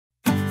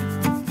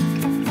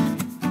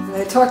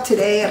talk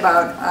today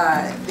about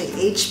the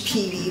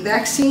HPV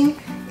vaccine.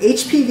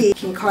 HPV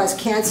can cause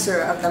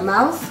cancer of the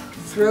mouth,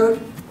 throat,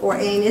 or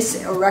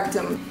anus or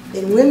rectum.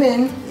 In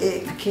women,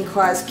 it can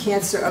cause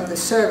cancer of the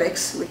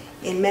cervix.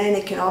 In men,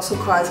 it can also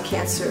cause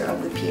cancer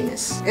of the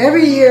penis.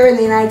 Every year in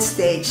the United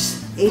States,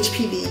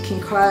 HPV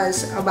can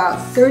cause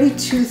about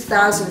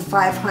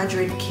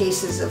 32,500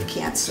 cases of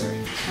cancer.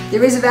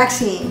 There is a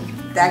vaccine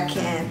that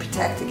can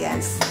protect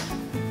against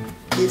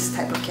this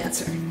type of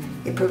cancer.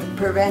 It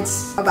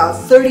prevents about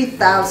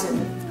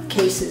 30,000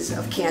 cases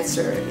of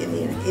cancer in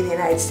the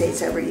United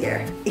States every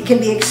year. It can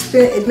be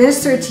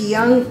administered to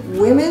young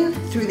women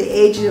through the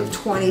age of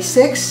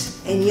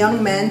 26 and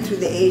young men through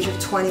the age of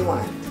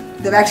 21.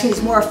 The vaccine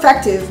is more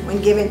effective when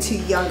given to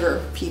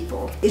younger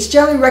people. It's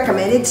generally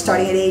recommended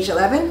starting at age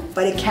 11,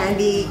 but it can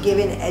be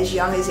given as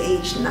young as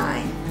age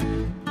 9.